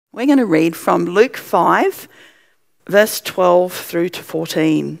We're going to read from Luke 5, verse 12 through to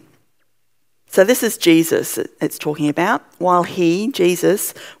 14. So this is Jesus it's talking about. While he,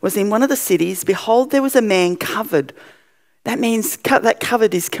 Jesus, was in one of the cities, behold, there was a man covered. That means that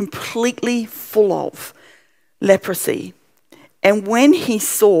covered is completely full of leprosy. And when he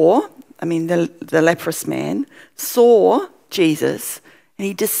saw, the leprous man saw Jesus, and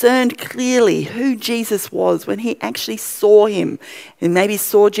he discerned clearly who Jesus was when he actually saw him, and maybe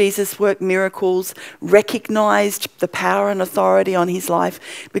saw Jesus work miracles, recognized the power and authority on his life,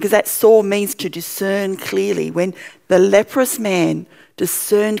 because that saw means to discern clearly. When the leprous man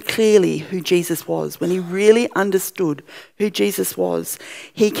discerned clearly who Jesus was, when he really understood who Jesus was,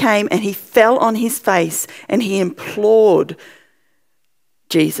 he came and he fell on his face and he implored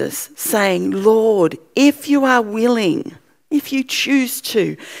Jesus, saying, Lord, if you are willing, if you choose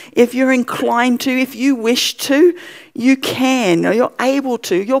to, if you're inclined to, if you wish to, you can, or you're able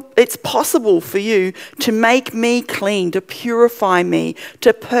to. It's possible for you to make me clean, to purify me,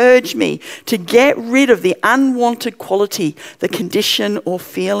 to purge me, to get rid of the unwanted quality, the condition or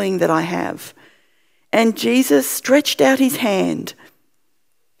feeling that I have. And Jesus stretched out his hand,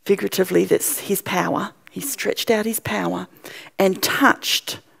 figuratively, that's his power. He stretched out his power and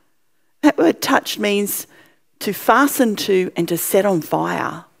touched. That word touch means to fasten to and to set on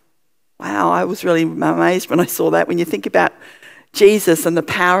fire. Wow, I was really amazed when I saw that. When you think about Jesus and the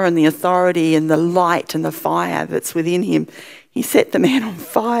power and the authority and the light and the fire that's within him, he set the man on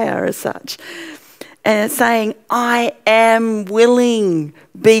fire as such. And it's saying, I am willing,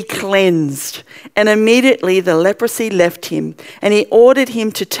 be cleansed. And immediately the leprosy left him, and he ordered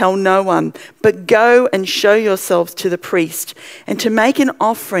him to tell no one, but go and show yourselves to the priest and to make an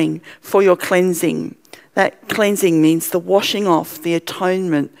offering for your cleansing. That cleansing means the washing off, the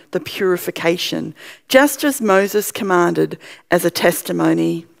atonement, the purification, just as Moses commanded as a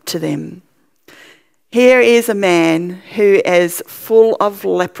testimony to them. Here is a man who is full of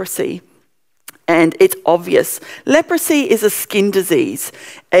leprosy, and it's obvious. Leprosy is a skin disease.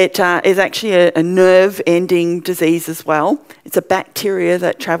 It is actually a nerve-ending disease as well. It's a bacteria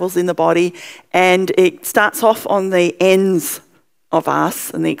that travels in the body, and it starts off on the ends of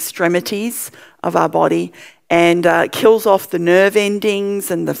us and the extremities of our body, and kills off the nerve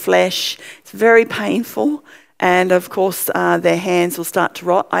endings and the flesh. It's very painful, and of course their hands will start to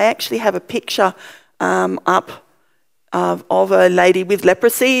rot. I actually have a picture up of a lady with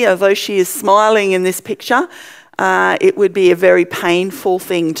leprosy. Although she is smiling in this picture, it would be a very painful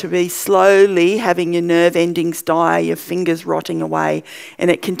thing to be slowly having your nerve endings die, your fingers rotting away,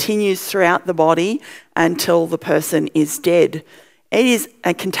 and it continues throughout the body until the person is dead. It is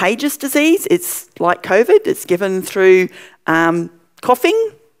a contagious disease. It's like COVID. It's given through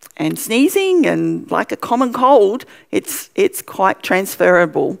coughing and sneezing, and like a common cold, it's quite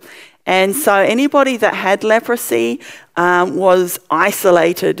transferable. And so anybody that had leprosy was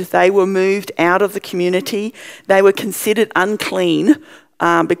isolated. They were moved out of the community. They were considered unclean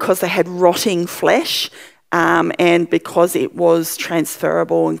because they had rotting flesh. And because it was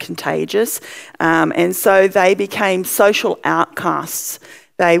transferable and contagious. And so they became social outcasts.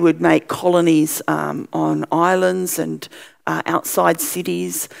 They would make colonies on islands and outside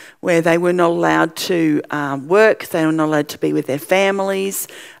cities where they were not allowed to work, they were not allowed to be with their families,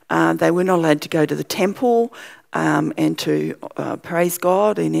 they were not allowed to go to the temple and to praise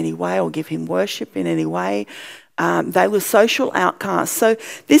God in any way or give him worship in any way. They were social outcasts. So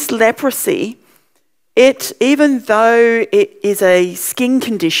this leprosy, even though it is a skin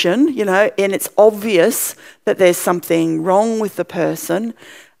condition, and it's obvious that there's something wrong with the person,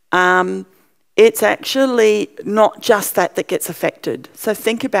 it's actually not just that gets affected. So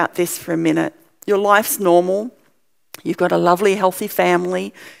think about this for a minute. Your life's normal. You've got a lovely, healthy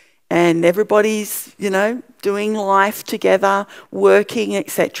family, and everybody's, doing life together, working,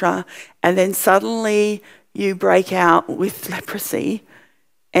 etc. And then suddenly you break out with leprosy,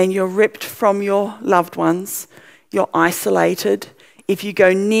 and you're ripped from your loved ones, you're isolated. If you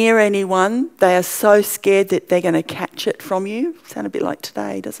go near anyone, they are so scared that they're going to catch it from you. Sound a bit like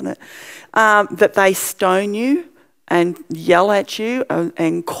today, doesn't it? That they stone you and yell at you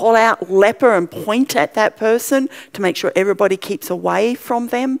and call out leper and point at that person to make sure everybody keeps away from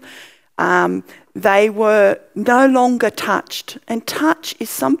them. They were no longer touched. And touch is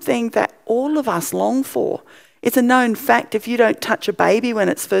something that all of us long for. It's a known fact, if you don't touch a baby when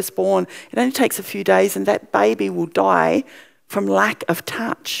it's first born, it only takes a few days and that baby will die from lack of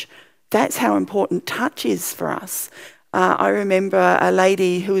touch. That's how important touch is for us. I remember a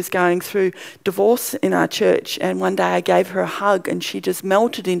lady who was going through divorce in our church, and one day I gave her a hug and she just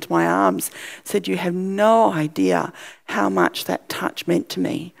melted into my arms, said, "You have no idea how much that touch meant to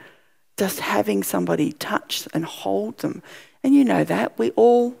me." Just having somebody touch and hold them. And you know that, we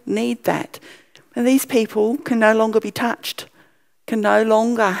all need that. And these people can no longer be touched, can no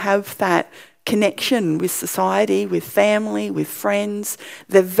longer have that connection with society, with family, with friends.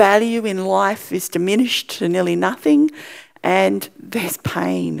 Their value in life is diminished to nearly nothing, and there's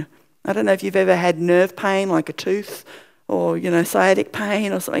pain. I don't know if you've ever had nerve pain, like a tooth, or sciatic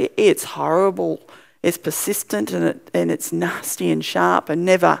pain or something. It's horrible. It's persistent, and it's nasty and sharp and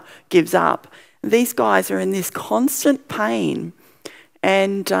never gives up. These guys are in this constant pain,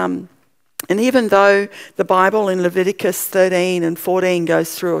 and even though the Bible in Leviticus 13 and 14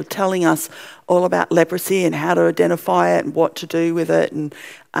 goes through telling us all about leprosy and how to identify it and what to do with it,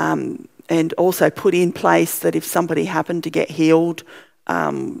 and also put in place that if somebody happened to get healed,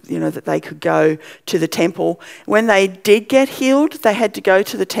 that they could go to the temple. When they did get healed, they had to go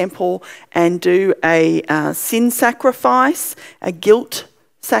to the temple and do a sin sacrifice, a guilt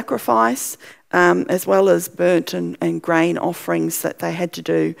sacrifice, as well as burnt and grain offerings that they had to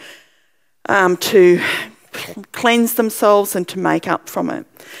do to cleanse themselves and to make up from it.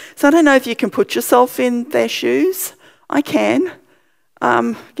 So I don't know if you can put yourself in their shoes. I can.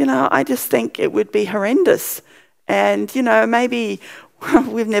 I just think it would be horrendous. And, maybe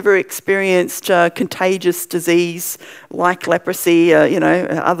we've never experienced contagious disease like leprosy,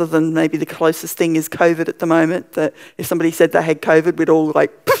 other than maybe the closest thing is COVID at the moment, that if somebody said they had COVID, we'd all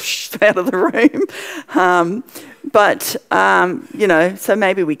poosh out of the room. So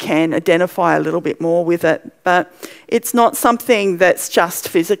maybe we can identify a little bit more with it. But it's not something that's just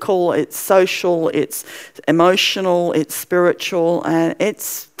physical, it's social, it's emotional, it's spiritual, and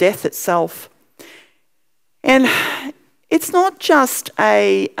it's death itself. And it's not just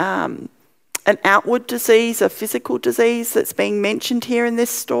an outward disease, a physical disease that's being mentioned here in this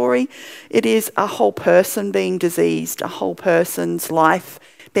story. It is a whole person being diseased, a whole person's life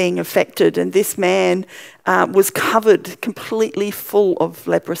being affected. And this man was covered completely full of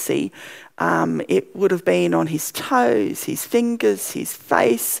leprosy. It would have been on his toes, his fingers, his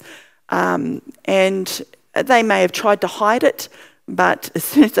face, and they may have tried to hide it. But as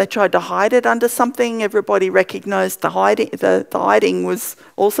soon as they tried to hide it under something, everybody recognised the hiding. The hiding was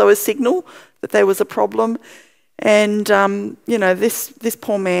also a signal that there was a problem. And this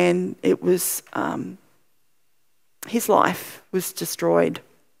poor man, it was his life was destroyed.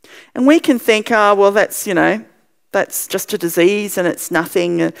 And we can think, that's just a disease and it's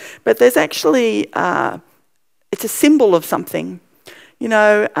nothing. But there's actually it's a symbol of something.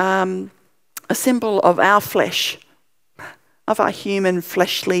 A symbol of our flesh, of our human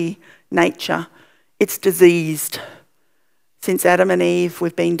fleshly nature. It's diseased. Since Adam and Eve,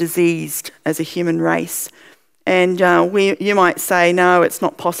 we've been diseased as a human race. And you might say, no, it's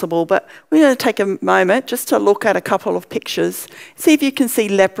not possible, but we're going to take a moment just to look at a couple of pictures, see if you can see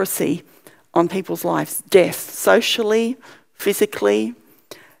leprosy on people's lives. Death, socially, physically.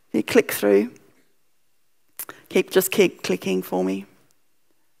 You click through. Just keep clicking for me.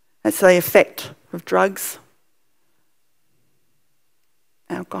 That's the effect of drugs,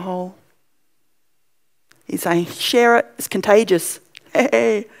 alcohol. He's saying, share it, it's contagious.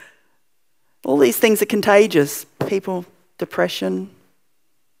 Hey. All these things are contagious. People, depression,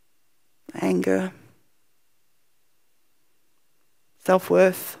 anger,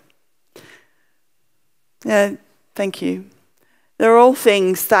 self-worth. Yeah, thank you. They're all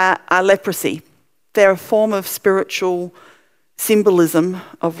things that are leprosy. They're a form of spiritual symbolism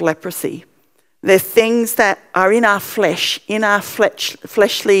of leprosy. They're things that are in our flesh,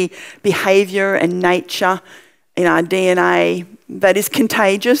 fleshly behaviour and nature, in our DNA, that is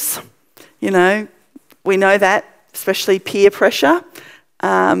contagious. We know that, especially peer pressure,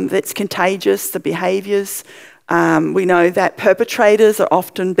 that's contagious, the behaviours. We know that perpetrators are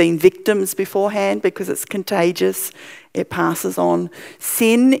often being victims beforehand because it's contagious. It passes on.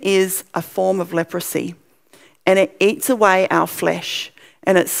 Sin is a form of leprosy, and it eats away our flesh,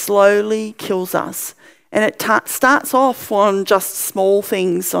 and it slowly kills us. And it starts off on just small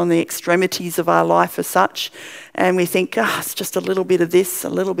things on the extremities of our life as such. And we think, it's just a little bit of this, a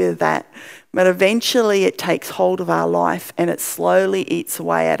little bit of that. But eventually it takes hold of our life and it slowly eats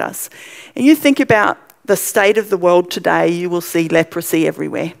away at us. And you think about the state of the world today, you will see leprosy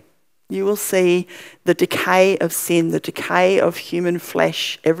everywhere. You will see the decay of sin, the decay of human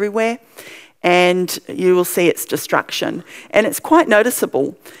flesh everywhere. And you will see its destruction. And it's quite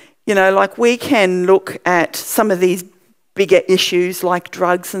noticeable. We can look at some of these bigger issues like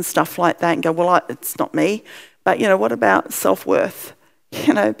drugs and stuff like that and go, well, it's not me. But, what about self-worth?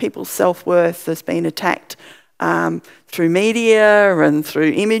 People's self-worth has been attacked through media and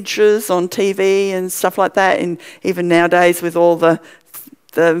through images on TV and stuff like that. And even nowadays with all the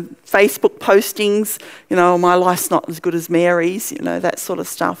Facebook postings, my life's not as good as Mary's, that sort of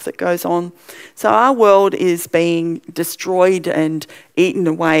stuff that goes on. So our world is being destroyed and eaten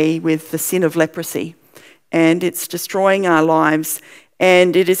away with the sin of leprosy. And it's destroying our lives.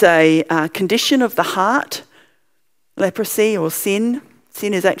 And it is a condition of the heart, leprosy or sin.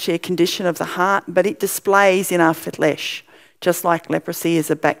 Sin is actually a condition of the heart, but it displays in our flesh. Just like leprosy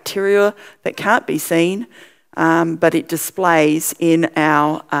is a bacteria that can't be seen, but it displays in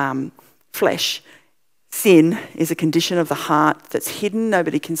our flesh. Sin is a condition of the heart that's hidden.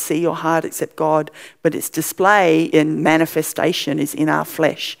 Nobody can see your heart except God, but its display and manifestation is in our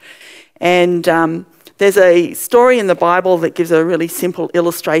flesh. And there's a story in the Bible that gives a really simple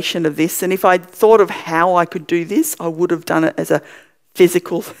illustration of this. And if I'd thought of how I could do this, I would have done it as a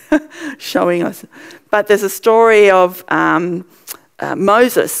physical showing us. But there's a story of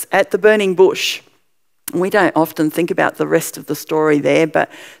Moses at the burning bush. We don't often think about the rest of the story there,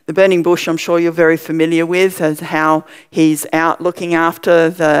 but the burning bush, I'm sure you're very familiar with, as how he's out looking after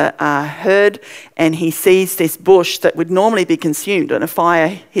the herd, and he sees this bush that would normally be consumed. And a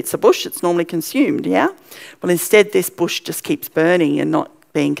fire hits a bush, it's normally consumed, yeah? Well, instead, this bush just keeps burning and not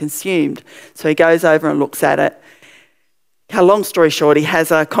being consumed. So he goes over and looks at it. Long story short, he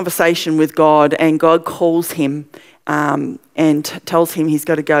has a conversation with God, and God calls him and tells him he's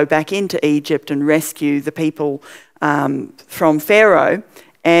got to go back into Egypt and rescue the people from Pharaoh.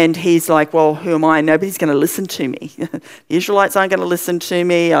 And he's like, well, who am I? Nobody's going to listen to me. The Israelites aren't going to listen to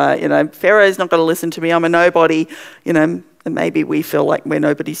me. Pharaoh's not going to listen to me. I'm a nobody. And maybe we feel like we're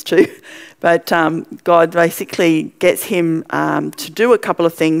nobodies too. But God basically gets him to do a couple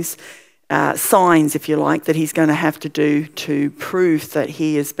of things, signs, if you like, that he's going to have to do to prove that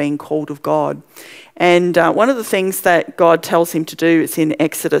he is being called of God. And one of the things that God tells him to do, it's in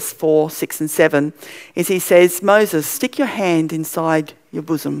Exodus 4, 6 and 7, is he says, Moses, stick your hand inside your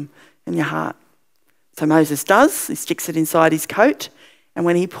bosom and your heart. So Moses does. He sticks it inside his coat. And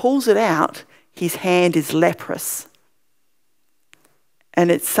when he pulls it out, his hand is leprous. And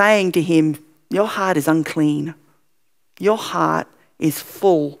it's saying to him, your heart is unclean. Your heart is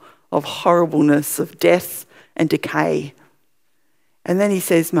full of horribleness, of death and decay. And then he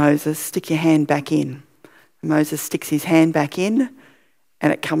says, Moses, stick your hand back in. And Moses sticks his hand back in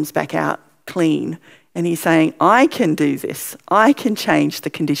and it comes back out clean. And he's saying, I can do this. I can change the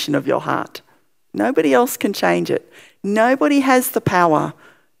condition of your heart. Nobody else can change it. Nobody has the power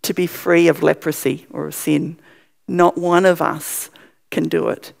to be free of leprosy or of sin. Not one of us can do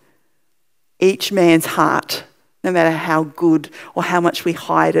it. Each man's heart, no matter how good or how much we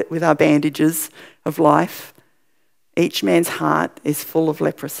hide it with our bandages of life, each man's heart is full of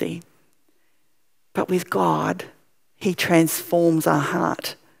leprosy. But with God, he transforms our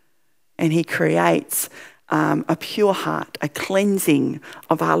heart and he creates a pure heart, a cleansing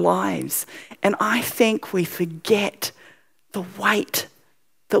of our lives. And I think we forget the weight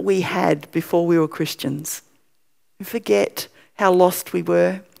that we had before we were Christians. We forget how lost we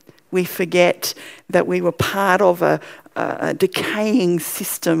were. We forget that we were part of a decaying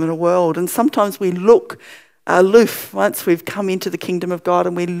system and a world. And sometimes we look aloof once we've come into the kingdom of God,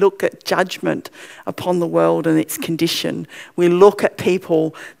 and we look at judgment upon the world and its condition. We look at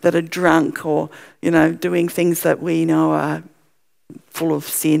people that are drunk or, doing things that we know are full of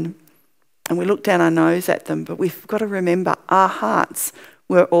sin, and we look down our nose at them. But we've got to remember our hearts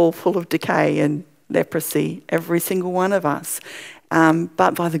were all full of decay and leprosy, every single one of us.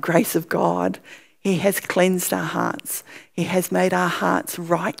 But by the grace of God, he has cleansed our hearts. He has made our hearts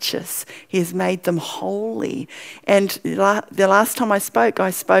righteous. He has made them holy. And the last time I spoke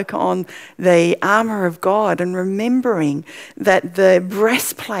on the armour of God, and remembering that the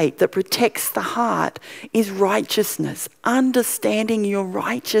breastplate that protects the heart is righteousness, understanding your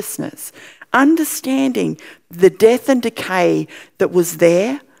righteousness, understanding the death and decay that was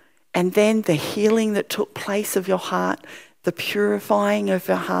there, and then the healing that took place of your heart, the purifying of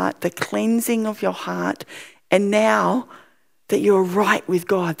your heart, the cleansing of your heart, and now that you're right with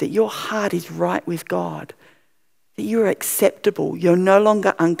God, that your heart is right with God, that you're acceptable, you're no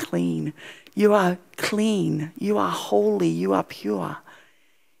longer unclean, you are clean, you are holy, you are pure.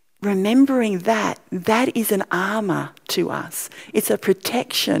 Remembering that is an armour to us. It's a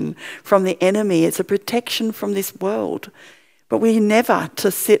protection from the enemy. It's a protection from this world. But we're never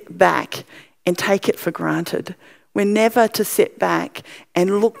to sit back and take it for granted. We're never to sit back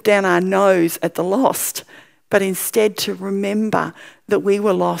and look down our nose at the lost, but instead to remember that we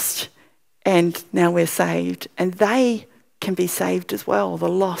were lost And now we're saved. And they can be saved as well. The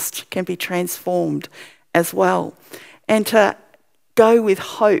lost can be transformed as well. And to go with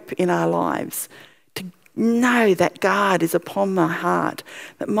hope in our lives, to know that God is upon my heart,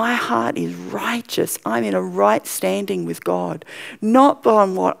 that my heart is righteous. I'm in a right standing with God, not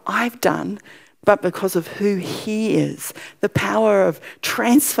on what I've done, but because of who he is, the power of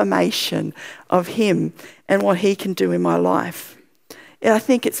transformation of him and what he can do in my life. And I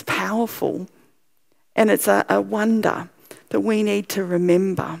think it's powerful, and it's a wonder that we need to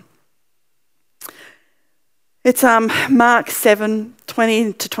remember. It's Mark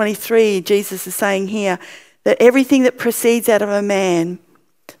 7:20-23. Jesus is saying here that everything that proceeds out of a man,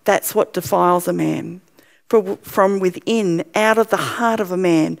 that's what defiles a man. For from within, out of the heart of a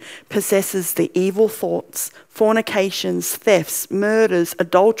man, possesses the evil thoughts, fornications, thefts, murders,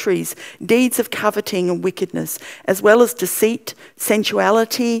 adulteries, deeds of coveting and wickedness, as well as deceit,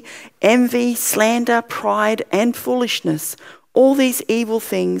 sensuality, envy, slander, pride, and foolishness. All these evil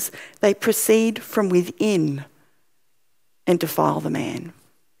things, they proceed from within and defile the man.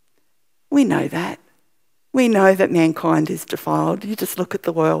 We know that. We know that mankind is defiled. You just look at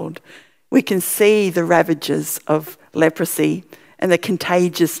the world. We can see the ravages of leprosy and the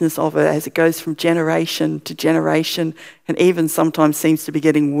contagiousness of it as it goes from generation to generation, and even sometimes seems to be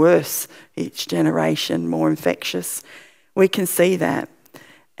getting worse each generation, more infectious. We can see that.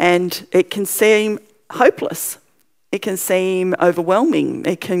 And it can seem hopeless. It can seem overwhelming.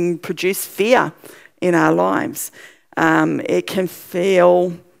 It can produce fear in our lives. It can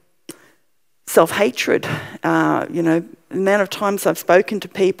feel self-hatred. The amount of times I've spoken to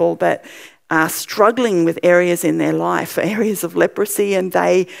people that are struggling with areas in their life, areas of leprosy, and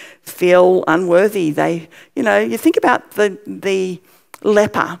they feel unworthy. You think about the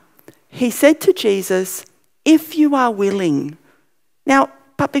leper. He said to Jesus, "If you are willing." Now,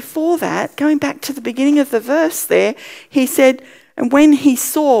 but before that, going back to the beginning of the verse there, he said, and when he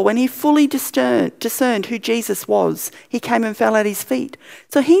fully discerned who Jesus was, he came and fell at his feet.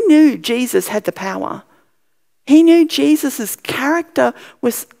 So he knew Jesus had the power. He knew Jesus' character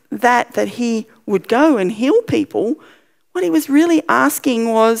was that he would go and heal people. What he was really asking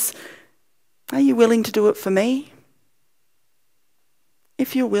was, are you willing to do it for me?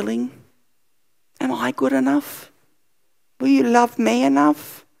 If you're willing, am I good enough? Will you love me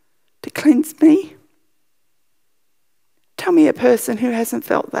enough to cleanse me? Tell me a person who hasn't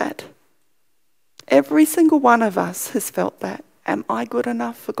felt that. Every single one of us has felt that. Am I good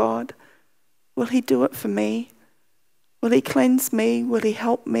enough for God? Will he do it for me? Will he cleanse me? Will he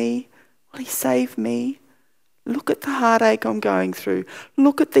help me? Will he save me? Look at the heartache I'm going through.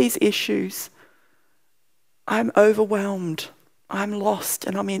 Look at these issues. I'm overwhelmed. I'm lost,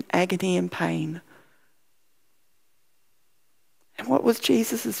 and I'm in agony and pain. And what was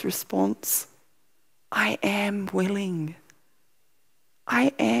Jesus' response? I am willing.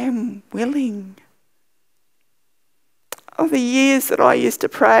 I am willing. Of the years that I used to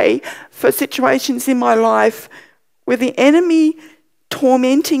pray for situations in my life with the enemy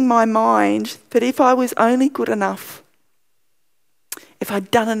tormenting my mind, that if I was only good enough, if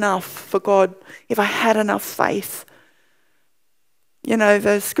I'd done enough for God, if I had enough faith.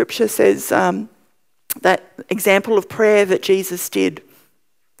 The scripture says that example of prayer that Jesus did,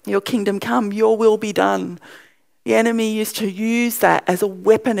 your kingdom come, your will be done. The enemy used to use that as a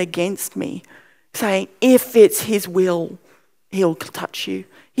weapon against me, saying, if it's his will, he'll touch you.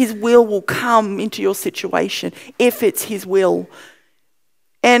 His will come into your situation if it's his will.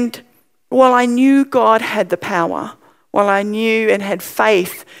 And while I knew God had the power, while I knew and had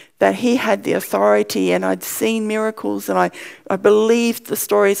faith that he had the authority, and I'd seen miracles, and I believed the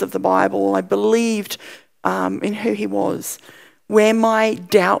stories of the Bible, I believed in who he was, where my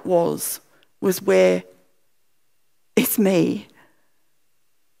doubt was where it's me.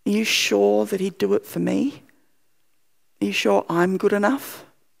 Are you sure that he'd do it for me? Are you sure I'm good enough?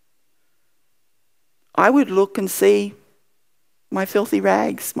 I would look and see my filthy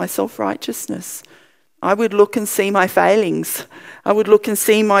rags, my self-righteousness. I would look and see my failings. I would look and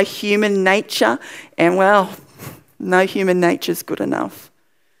see my human nature, and no human nature is good enough.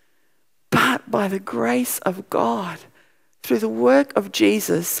 But by the grace of God, through the work of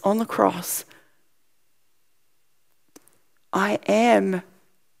Jesus on the cross, I am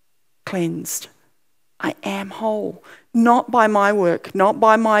cleansed. I am whole. Not by my work, not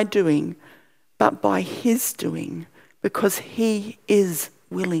by my doing, but by his doing, because he is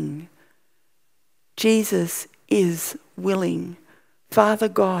willing. Jesus is willing. Father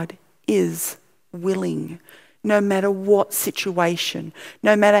God is willing. No matter what situation,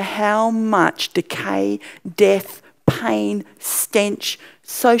 no matter how much decay, death, pain, stench,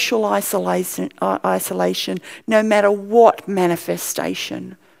 social isolation, no matter what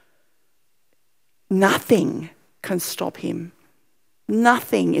manifestation. Nothing can stop him.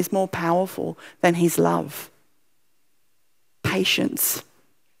 Nothing is more powerful than his love. Patience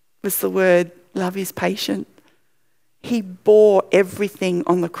was the word. Love is patient. He bore everything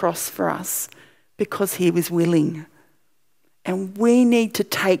on the cross for us because he was willing. And we need to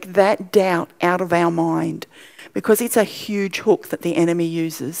take that doubt out of our mind because it's a huge hook that the enemy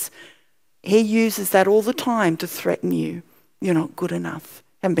uses. He uses that all the time to threaten you. You're not good enough.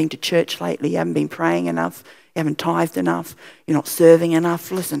 You haven't been to church lately. You haven't been praying enough. You haven't tithed enough. You're not serving enough.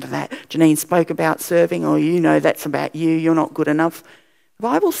 Listen to that. Janine spoke about serving, or you know that's about you. You're not good enough. The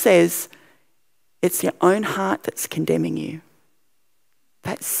Bible says it's your own heart that's condemning you.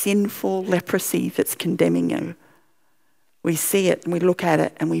 That sinful leprosy that's condemning you. We see it and we look at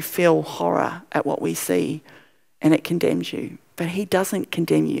it and we feel horror at what we see, and it condemns you. But he doesn't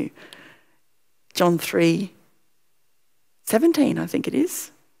condemn you. John 3:17, I think it is,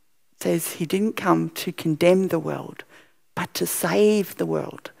 says he didn't come to condemn the world, but to save the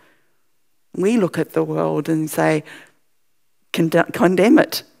world. We look at the world and say, condemn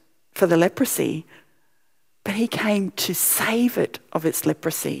it for the leprosy. But he came to save it of its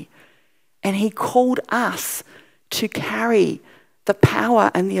leprosy. And he called us to carry the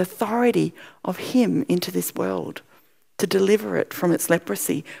power and the authority of him into this world, to deliver it from its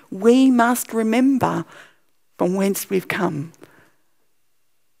leprosy. We must remember from whence we've come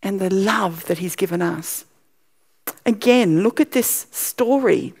and the love that he's given us. Again, look at this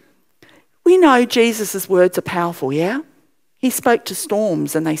story. We know Jesus' words are powerful, yeah? He spoke to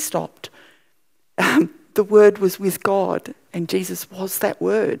storms and they stopped. The word was with God, and Jesus was that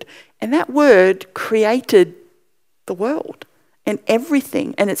word. And that word created the world and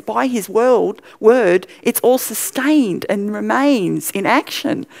everything. And it's by his word, it's all sustained and remains in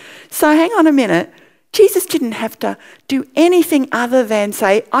action. So hang on a minute. Jesus didn't have to do anything other than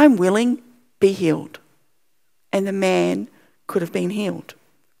say, I'm willing, be healed. And the man could have been healed,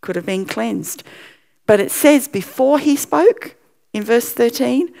 could have been cleansed. But it says before he spoke, in verse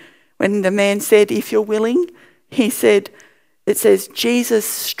 13, when the man said, if you're willing, it says, Jesus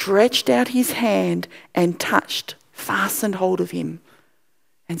stretched out his hand and touched, fastened hold of him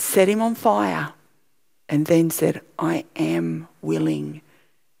and set him on fire, and then said, I am willing.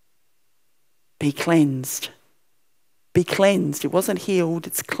 Be cleansed. Be cleansed. It wasn't healed,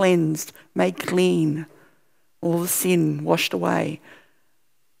 it's cleansed, made clean. All the sin washed away,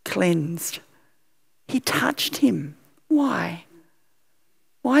 cleansed. He touched him. Why?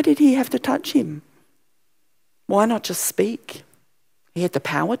 Why did he have to touch him? Why not just speak? He had the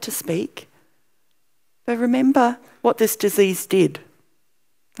power to speak. But remember what this disease did.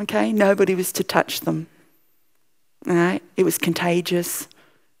 Okay, nobody was to touch them. All right? It was contagious.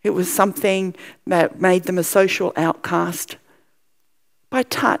 It was something that made them a social outcast. By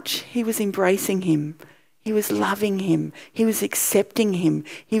touch, he was embracing him. He was loving him. He was accepting him.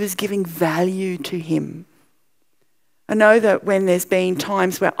 He was giving value to him. I know that when there's been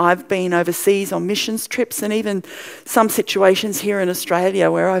times where I've been overseas on missions trips, and even some situations here in Australia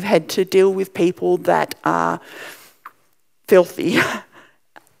where I've had to deal with people that are filthy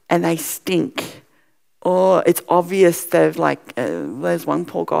and they stink, or it's obvious they've there's one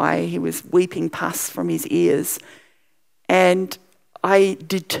poor guy, he was weeping pus from his ears, and I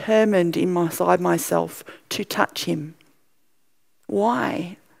determined inside myself to touch him.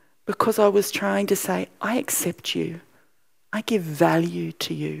 Why? Because I was trying to say, I accept you. I give value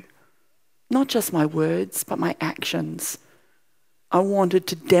to you. Not just my words, but my actions. I wanted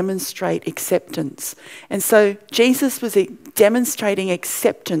to demonstrate acceptance. And so Jesus was demonstrating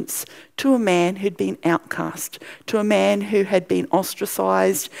acceptance to a man who'd been outcast, to a man who had been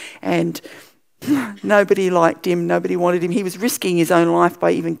ostracised, and nobody liked him, nobody wanted him. He was risking his own life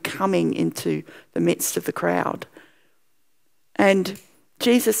by even coming into the midst of the crowd. And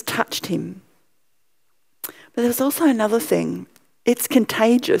Jesus touched him. But there's also another thing. It's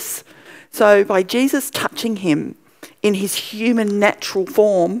contagious. So by Jesus touching him in his human natural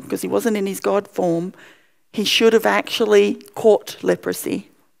form, because he wasn't in his God form, he should have actually caught leprosy.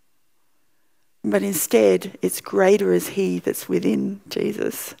 But instead, it's greater is he that's within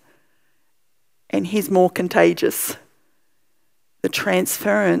Jesus. And he's more contagious. The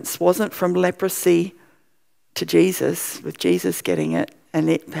transference wasn't from leprosy to Jesus, with Jesus getting it and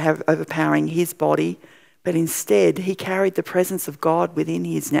it overpowering his body, but instead he carried the presence of God within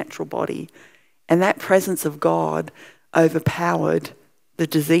his natural body. And that presence of God overpowered the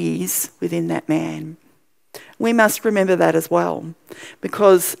disease within that man. we must remember that as well,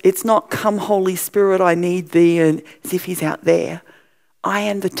 because it's not "Come Holy Spirit, I need thee," and as if he's out there. I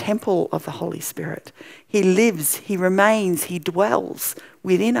am the temple of the Holy Spirit. He lives, he remains, he dwells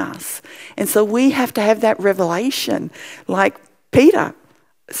within us. And so we have to have that revelation, like Peter.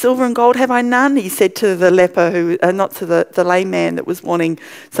 "Silver and gold have I none," he said to the leper, not to the lame man that was wanting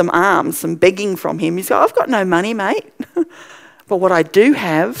some alms, some begging from him. He's like, "I've got no money, mate. But what I do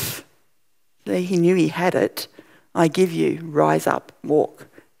have," he knew he had it, "I give you. Rise up, walk."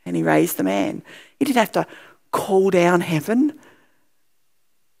 And he raised the man. He didn't have to call down heaven.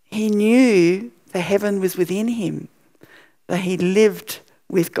 He knew the heaven was within him, that he lived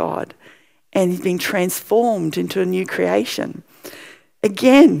with God, and he's been transformed into a new creation.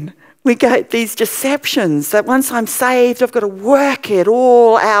 Again, we get these deceptions that once I'm saved, I've got to work it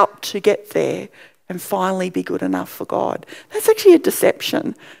all out to get there and finally be good enough for God. That's actually a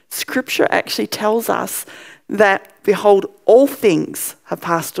deception. Scripture actually tells us that, behold, all things have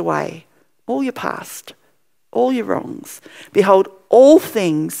passed away. All your past, all your wrongs. Behold, all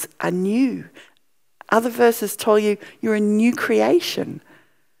things are new. Other verses tell you you're a new creation.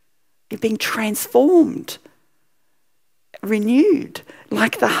 You're being transformed, renewed,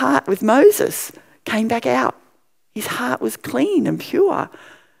 like the heart with Moses came back out. His heart was clean and pure.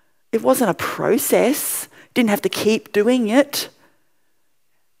 It wasn't a process. Didn't have to keep doing it.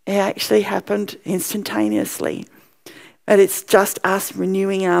 It actually happened instantaneously. But it's just us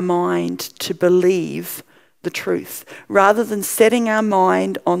renewing our mind to believe the truth. Rather than setting our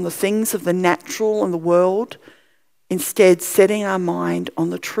mind on the things of the natural and the world, instead setting our mind on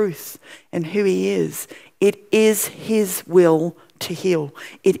the truth and who he is. It is his will to heal.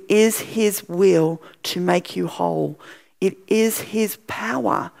 It is his will to make you whole. It is his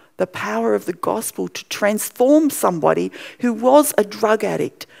power, the power of the gospel, to transform somebody who was a drug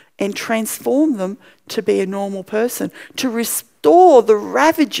addict and transform them to be a normal person, to restore the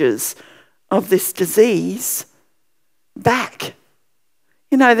ravages of this disease back.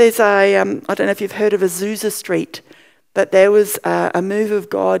 You know, there's I don't know if you've heard of Azusa Street, but there was a move of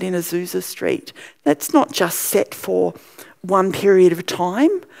God in Azusa Street. That's not just set for one period of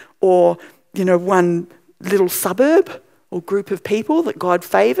time or, one little suburb or group of people that God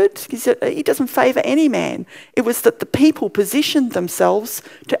favoured. He doesn't favour any man. It was that the people positioned themselves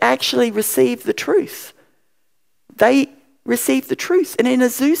to actually receive the truth. They received the truth. And in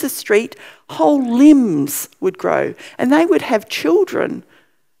Azusa Street, whole limbs would grow. And they would have children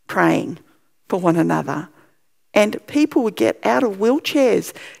praying for one another. And people would get out of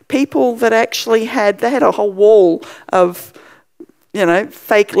wheelchairs. People that actually they had a whole wall of,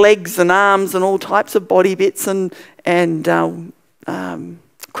 fake legs and arms and all types of body bits and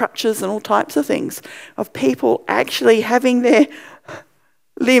crutches and all types of things, of people actually having their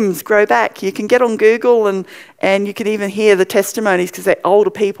limbs grow back. You can get on Google and you can even hear the testimonies, because they're older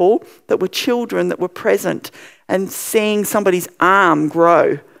people that were children that were present and seeing somebody's arm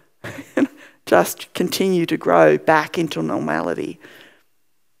grow, just continue to grow back into normality.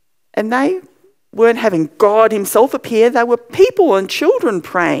 And they weren't having God himself appear. They were people and children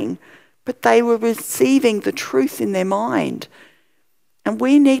praying, but they were receiving the truth in their mind. And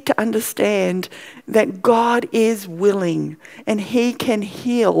we need to understand that God is willing and he can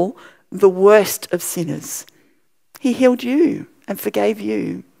heal the worst of sinners. He healed you and forgave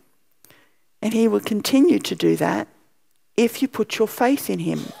you. And he will continue to do that if you put your faith in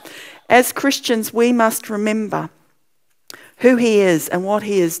him. As Christians, we must remember who he is and what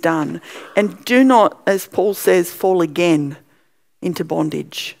he has done. And do not, as Paul says, fall again into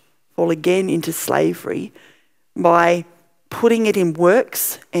bondage, fall again into slavery by putting it in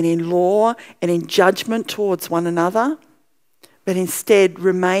works and in law and in judgment towards one another, but instead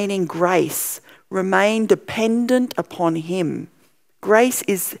remain in grace, remain dependent upon him. Grace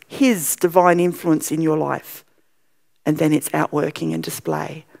is his divine influence in your life, and then it's outworking and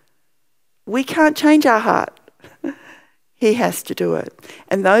display. We can't change our heart. He has to do it.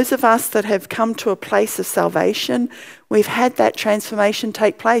 And those of us that have come to a place of salvation, we've had that transformation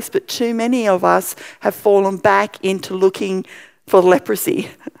take place, but too many of us have fallen back into looking for leprosy.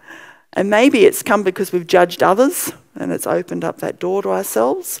 And maybe it's come because we've judged others and it's opened up that door to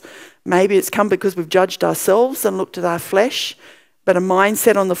ourselves. Maybe it's come because we've judged ourselves and looked at our flesh. But a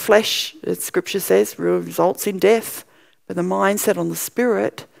mindset on the flesh, as Scripture says, results in death. But the mindset on the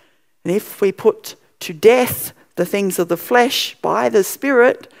Spirit, and if we put to death the things of the flesh by the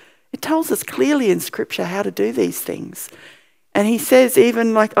Spirit, it tells us clearly in Scripture how to do these things. And he says,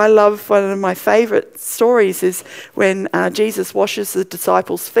 even like, I love one of my favourite stories is when Jesus washes the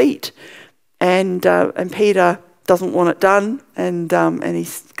disciples' feet, and Peter doesn't want it done, and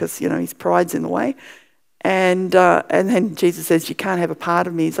he's, because his pride's in the way, And then Jesus says, you can't have a part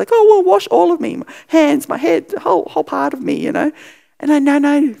of me. He's like, oh, well, wash all of me, my hands, my head, the whole part of me, And I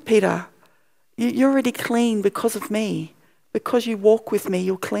no, Peter, you're already clean because of me. Because you walk with me,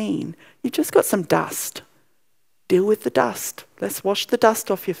 you're clean. You've just got some dust. Deal with the dust. Let's wash the dust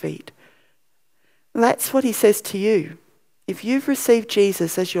off your feet. That's what he says to you. If you've received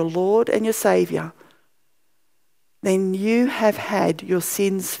Jesus as your Lord and your Saviour, then you have had your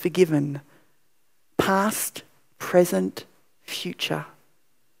sins forgiven. Past, present, future.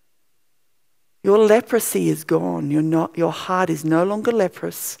 Your leprosy is gone. Your heart is no longer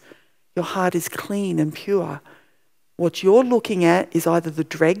leprous. Your heart is clean and pure. What you're looking at is either the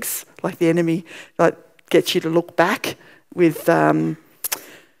dregs, like the enemy gets you to look back with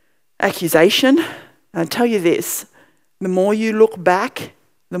accusation. And I tell you this, the more you look back,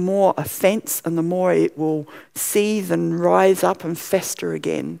 the more offence and the more it will seethe and rise up and fester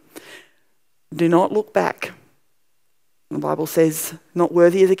again. Do not look back. The Bible says, not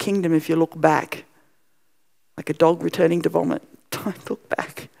worthy of the kingdom if you look back. Like a dog returning to vomit. Don't look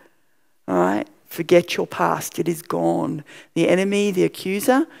back. All right? Forget your past. It is gone. The enemy, the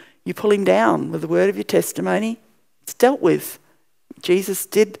accuser, you pull him down with the word of your testimony. It's dealt with. Jesus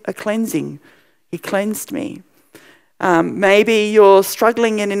did a cleansing. He cleansed me. Maybe you're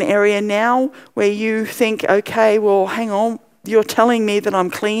struggling in an area now where you think, okay, well, hang on. You're telling me that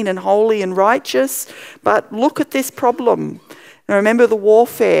I'm clean and holy and righteous, but look at this problem. And remember the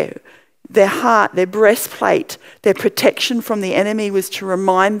warfare. Their heart, their breastplate, their protection from the enemy was to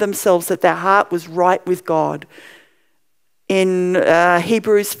remind themselves that their heart was right with God. In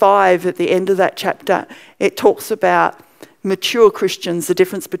Hebrews 5, at the end of that chapter, it talks about mature Christians, the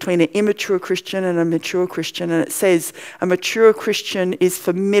difference between an immature Christian and a mature Christian. And it says a mature Christian is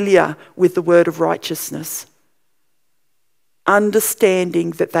familiar with the word of righteousness.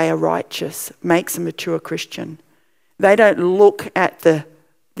 Understanding that they are righteous makes a mature Christian. They don't look at the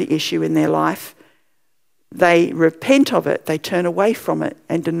issue in their life. They repent of it. They turn away from it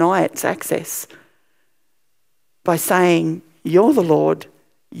and deny its access by saying, you're the Lord.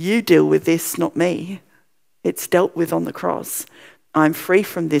 You deal with this, not me. It's dealt with on the cross. I'm free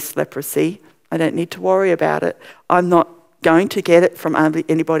from this leprosy. I don't need to worry about it. I'm not going to get it from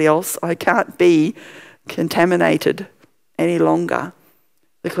anybody else. I can't be contaminated any longer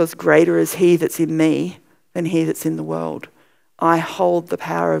because greater is he that's in me than he that's in the world. I hold the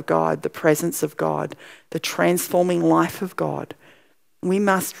power of God, the presence of God, the transforming life of God. We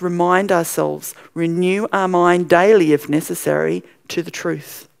must remind ourselves, renew our mind daily if necessary to the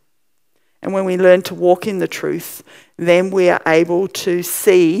truth. And when we learn to walk in the truth, then we are able to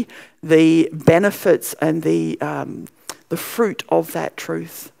see the benefits and the fruit of that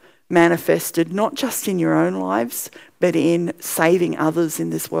truth manifested not just in your own lives, but in saving others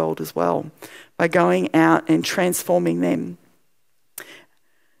in this world as well, by going out and transforming them.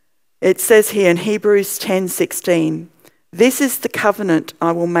 It says here in Hebrews 10:16, this is the covenant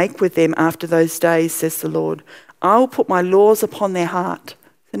I will make with them after those days, says the Lord. I will put my laws upon their heart.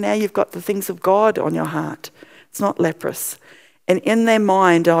 So now you've got the things of God on your heart. It's not leprous. And in their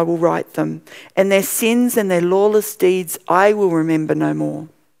mind I will write them. And their sins and their lawless deeds I will remember no more.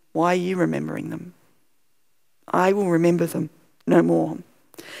 Why are you remembering them? I will remember them no more.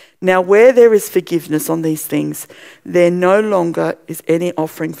 Now where there is forgiveness on these things, there no longer is any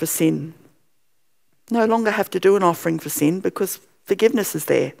offering for sin. No longer have to do an offering for sin because forgiveness is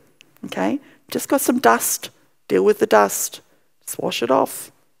there. Okay? Just got some dust. Deal with the dust. Just wash it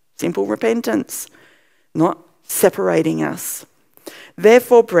off. Simple repentance. Not separating us.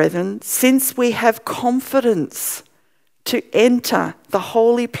 Therefore, brethren, since we have confidence to enter the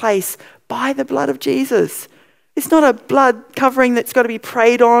holy place by the blood of Jesus. It's not a blood covering that's got to be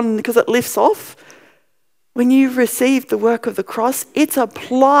prayed on because it lifts off. When you've received the work of the cross, it's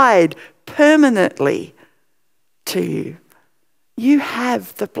applied permanently to you. You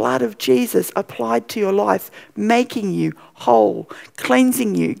have the blood of Jesus applied to your life, making you whole,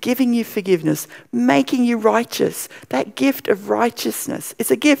 cleansing you, giving you forgiveness, making you righteous. That gift of righteousness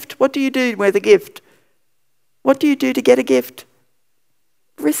is a gift. What do you do with a gift? What do you do to get a gift?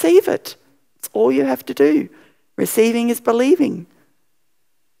 Receive it. It's all you have to do. Receiving is believing.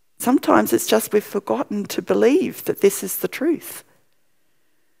 Sometimes it's just we've forgotten to believe that this is the truth.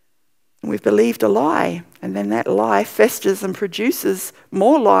 We've believed a lie, and then that lie festers and produces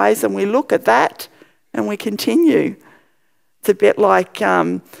more lies, and we look at that and we continue. It's a bit like,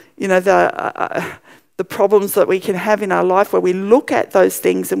 the problems that we can have in our life where we look at those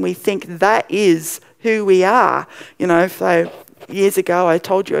things and we think that is who we are. So years ago I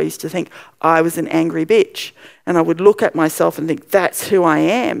told you I used to think I was an angry bitch, and I would look at myself and think that's who I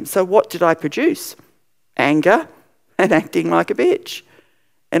am. So what did I produce? anger and acting like a bitch.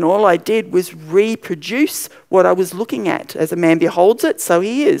 And all I did was reproduce what I was looking at. As a man beholds it, so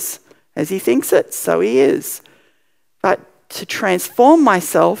he is. As he thinks it, so he is. But to transform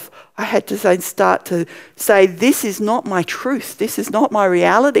myself, I had to start to say, this is not my truth. This is not my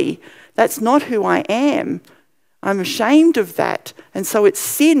reality. That's not who I am. I'm ashamed of that. And so it's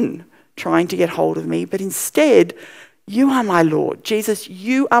sin trying to get hold of me. But instead, you are my Lord. Jesus,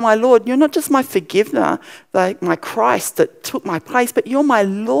 you are my Lord. You're not just my forgiver, like my Christ that took my place, but you're my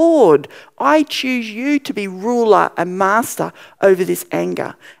Lord. I choose you to be ruler and master over this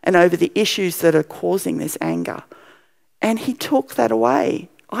anger and over the issues that are causing this anger. And he took that away.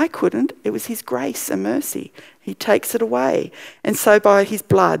 I couldn't. It was his grace and mercy. He takes it away. And so by his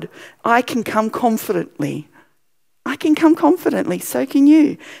blood, I can come confidently. I can come confidently. So can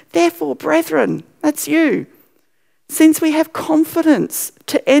you. Therefore, brethren, that's you. Since we have confidence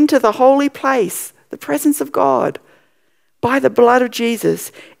to enter the holy place, the presence of God, by the blood of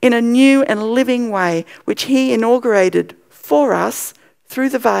Jesus, in a new and living way, which he inaugurated for us through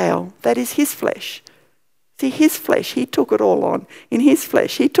the veil, that is his flesh. See, his flesh, he took it all on. In his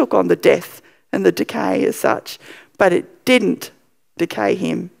flesh, he took on the death and the decay as such, but it didn't decay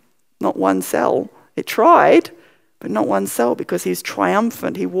him, not one cell. It tried, but not one cell, because he's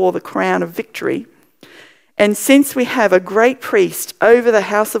triumphant. He wore the crown of victory. And since we have a great priest over the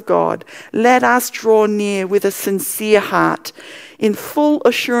house of God, let us draw near with a sincere heart, in full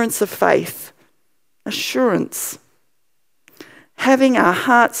assurance of faith. Assurance. Having our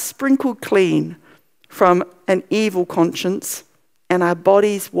hearts sprinkled clean from an evil conscience and our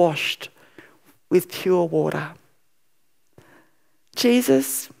bodies washed with pure water.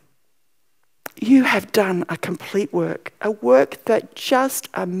 Jesus, you have done a complete work, a work that just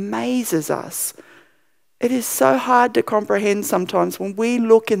amazes us. It is so hard to comprehend sometimes. When we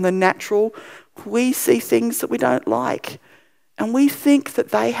look in the natural, we see things that we don't like. And we think that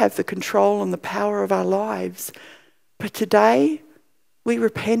they have the control and the power of our lives. But today, we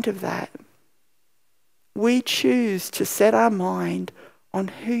repent of that. We choose to set our mind on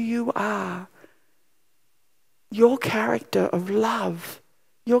who you are. Your character of love,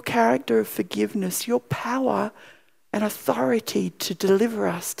 your character of forgiveness, your power and authority to deliver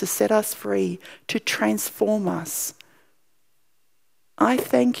us, to set us free, to transform us. I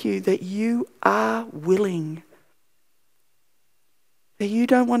thank you that you are willing. That you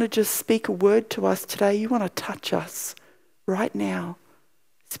don't want to just speak a word to us today. You want to touch us right now.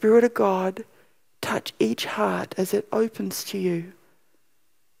 Spirit of God, touch each heart as it opens to you.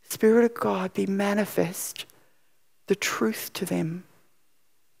 Spirit of God, be manifest the truth to them.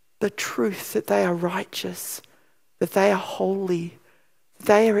 The truth that they are righteous, that they are holy,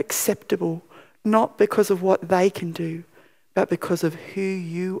 they are acceptable, not because of what they can do, but because of who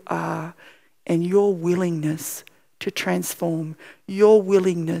you are and your willingness to transform, your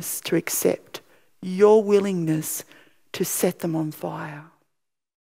willingness to accept, your willingness to set them on fire.